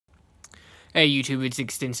Hey YouTube, it's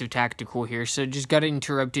Extensive Tactical here. So just got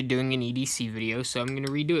interrupted doing an EDC video, so I'm going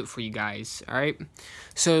to redo it for you guys, alright?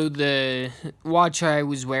 So the watch I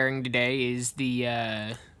was wearing today is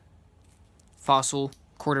the Fossil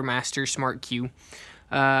Quartermaster Smart Q.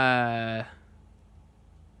 And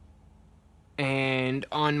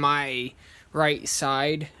on my right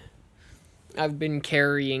side, I've been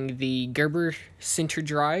carrying the Gerber Center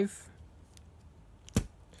Drive.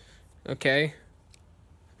 Okay.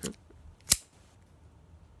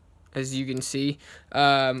 As you can see,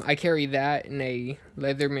 I carry that in a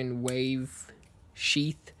Leatherman Wave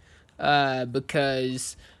sheath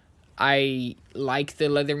because I like the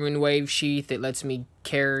Leatherman Wave sheath. It lets me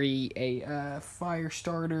carry a fire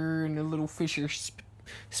starter and a little Fisher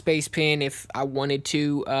space pen if I wanted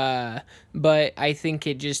to, but I think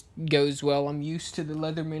it just goes well. I'm used to the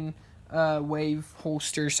Leatherman Wave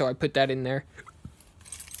holster, so I put that in there.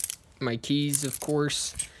 My keys, of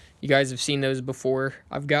course. You guys have seen those before.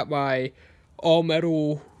 I've got my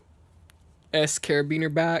all-metal S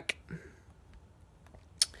carabiner back.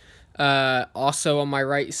 Also on my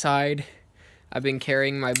right side, I've been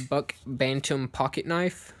carrying my Buck Bantam pocket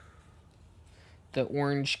knife. The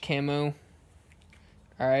orange camo.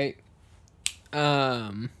 Alright.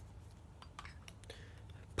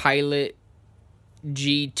 Pilot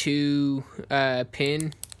G2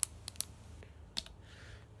 pin.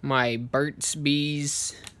 My Burt's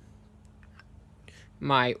Bees.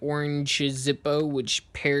 My orange Zippo,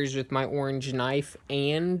 which pairs with my orange knife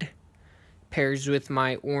and pairs with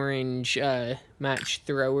my orange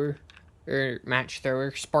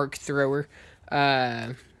spark thrower,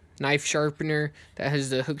 knife sharpener that has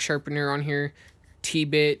the hook sharpener on here,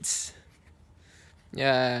 T-bits,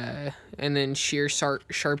 and then shear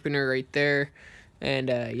sharpener right there, and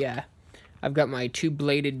yeah, I've got my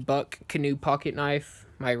two-bladed Buck Canoe pocket knife,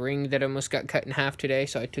 my ring that almost got cut in half today,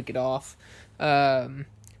 so I took it off.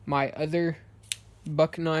 My other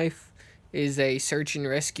Buck knife is a search and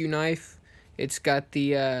rescue knife. It's got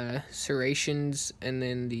the serrations and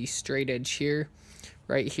then the straight edge here.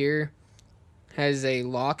 Right here has a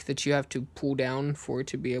lock that you have to pull down for it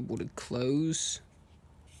to be able to close.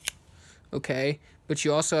 Okay, but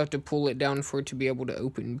you also have to pull it down for it to be able to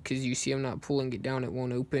open, because you see I'm not pulling it down, it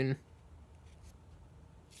won't open.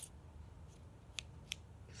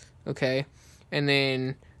 Okay, and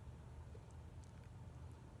then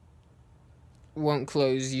won't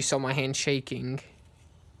close. You saw my hand shaking.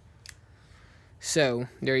 So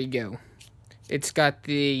there you go. It's got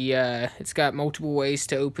the it's got multiple ways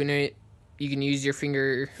to open it. You can use your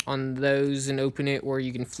finger on those and open it, or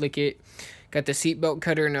you can flick it. Got the seatbelt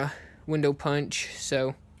cutter and a window punch.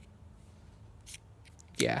 So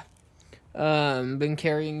yeah, been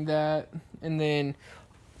carrying that, and then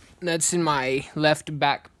that's in my left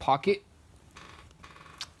back pocket,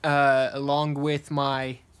 along with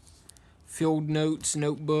my Field Notes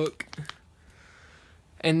notebook,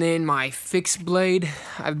 and then my fixed blade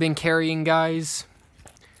I've been carrying, guys.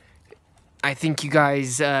 I think you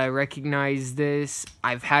guys recognize this.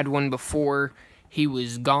 I've had one before. He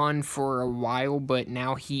was gone for a while, but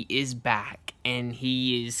now he is back, and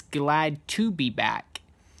he is glad to be back.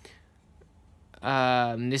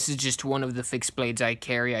 This is just one of the fixed blades I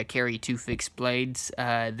carry. I carry two fixed blades.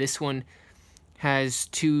 This one has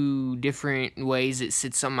two different ways it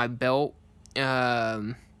sits on my belt.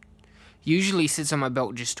 Usually sits on my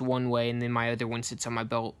belt just one way, and then my other one sits on my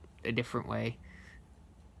belt a different way.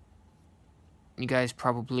 You guys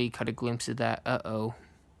probably caught a glimpse of that. Uh-oh.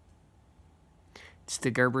 It's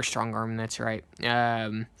the Gerber Strong Arm, that's right.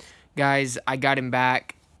 Guys, I got him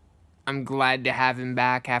back. I'm glad to have him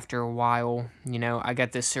back after a while. You know, I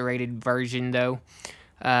got the serrated version, though.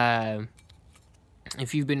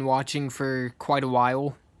 If you've been watching for quite a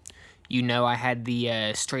while, you know I had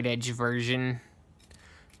the straight edge version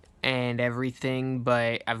and everything,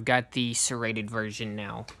 but I've got the serrated version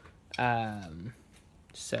now.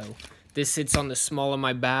 So this sits on the small of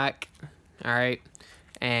my back, alright,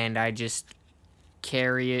 and I just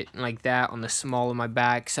carry it like that on the small of my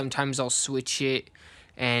back. Sometimes I'll switch it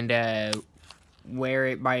and wear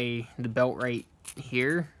it by the belt right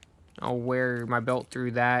here. I'll wear my belt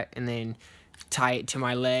through that and then tie it to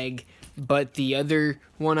my leg. But the other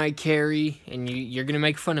one I carry, and you're gonna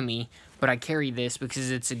make fun of me, but I carry this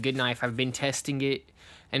because it's a good knife. I've been testing it,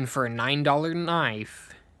 and for a $9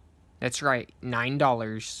 knife, that's right,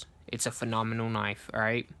 $9, it's a phenomenal knife,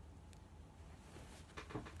 alright?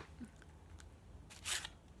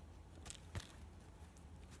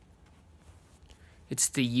 It's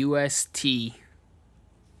the UST.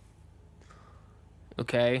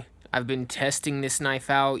 Okay, I've been testing this knife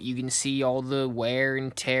out. You can see all the wear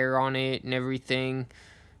and tear on it and everything.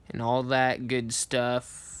 and all that good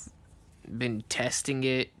stuff. Been testing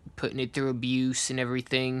it, putting it through abuse and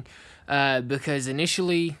everything, because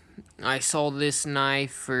initially I saw this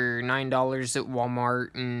knife for $9 at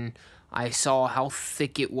Walmart, and I saw how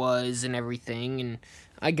thick it was and everything, and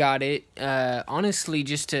I got it, honestly,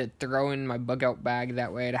 just to throw in my bug out bag.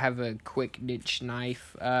 That way I'd have a quick niche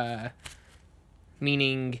knife,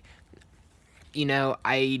 meaning, you know,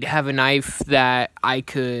 I'd have a knife that I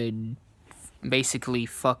could basically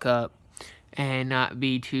fuck up and not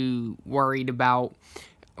be too worried about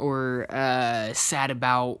or sad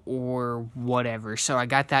about or whatever. So I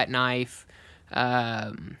got that knife,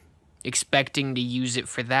 expecting to use it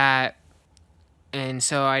for that. And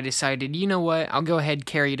so I decided, you know what, I'll go ahead,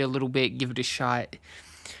 carry it a little bit, give it a shot,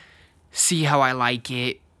 see how I like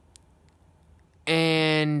it.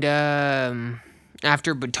 And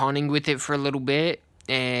after batoning with it for a little bit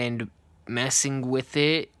and messing with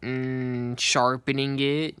it and sharpening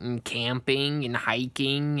it and camping and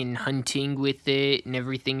hiking and hunting with it and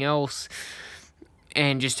everything else,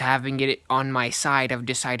 and just having it on my side, I've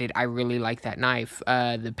decided I really like that knife.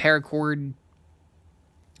 The paracord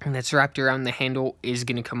that's wrapped around the handle is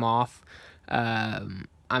going to come off. I'm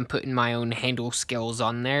putting my own handle scales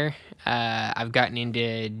on there. I've gotten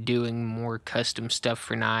into doing more custom stuff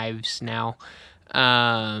for knives now,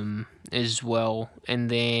 as well. And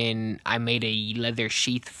then I made a leather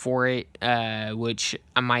sheath for it, which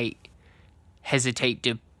I might hesitate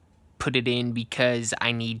to put it in because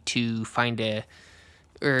I need to find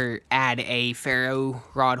add a ferro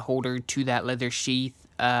rod holder to that leather sheath.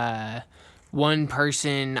 One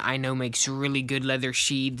person I know makes really good leather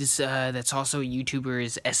sheaths, that's also a YouTuber,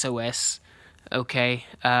 is SOS. Okay,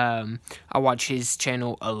 I watch his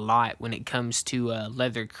channel a lot when it comes to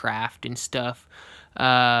leather craft and stuff.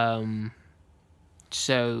 So,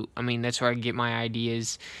 I mean, that's where I get my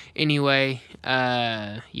ideas. Anyway,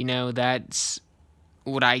 you know, that's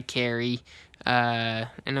what I carry. And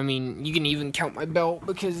I mean, you can even count my belt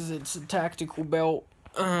because it's a tactical belt.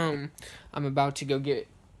 I'm about to go get,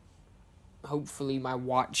 hopefully, my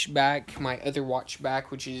watch back, my other watch back,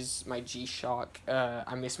 which is my G-Shock.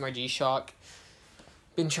 I miss my G-Shock.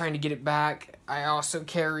 Been trying to get it back. I also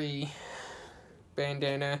carry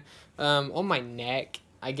bandana on my neck.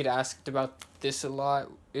 I get asked about this a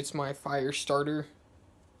lot. It's my fire starter.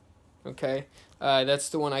 Okay, that's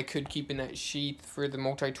the one I could keep in that sheath for the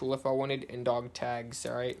multi-tool if I wanted, and dog tags.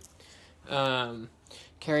 All right.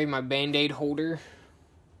 Carry my Band-Aid holder.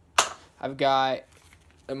 I've got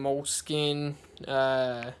a moleskin,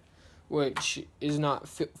 which is not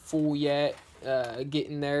full yet,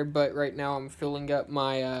 getting there, but right now I'm filling up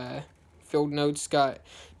my field notes. Got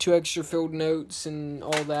 2 extra field notes and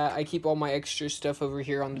all that. I keep all my extra stuff over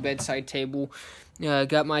here on the bedside table.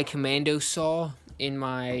 Got my commando saw in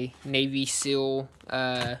my Navy SEAL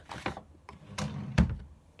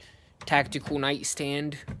tactical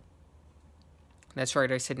nightstand. That's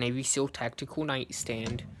right, I said Navy SEAL tactical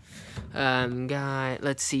nightstand. Got,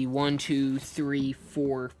 let's see, 1, 2, 3,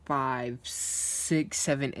 4, 5, 6,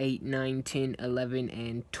 7, 8, 9, 10, 11,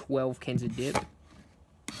 and 12 cans of dip.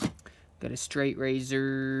 Got a straight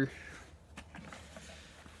razor.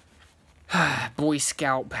 Boy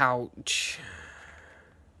Scout pouch.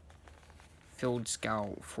 Field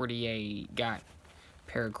Scout 48. Got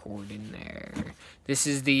paracord in there. This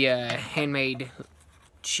is the handmade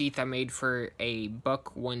sheath I made for a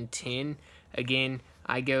buck 110. Again,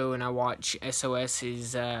 I go and I watch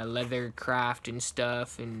SOS's leather craft and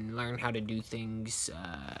stuff and learn how to do things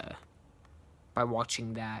by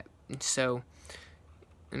watching that. And so,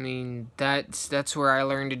 I mean, that's where I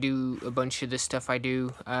learned to do a bunch of the stuff I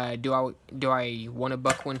do. Do I want a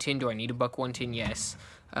buck 110? Do I need a buck 110? Yes.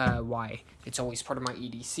 Why? It's always part of my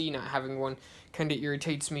EDC. Not having one kind of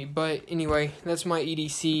irritates me. But anyway, that's my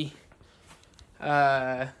EDC.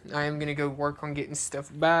 I am going to go work on getting stuff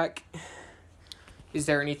back. Is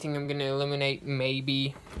there anything I'm going to eliminate?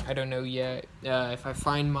 Maybe. I don't know yet. If I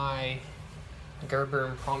find my Gerber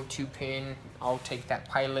Impromptu pin, I'll take that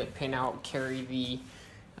pilot pin out, carry the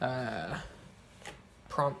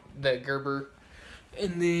Gerber,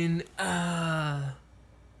 and then,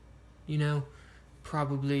 you know,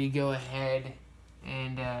 probably go ahead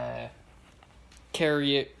and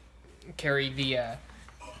carry the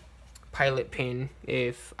pilot pin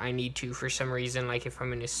if I need to for some reason, like if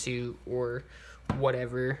I'm in a suit or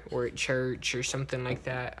whatever, or at church or something like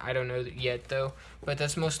that. I don't know yet though, but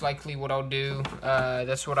that's most likely what I'll do.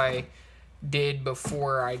 That's what I did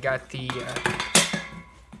before I got the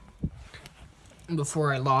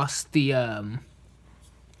before I lost the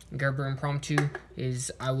Gerber Impromptu,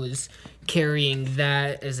 is I was carrying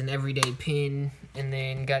that as an everyday pin, and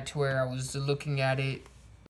then got to where I was looking at it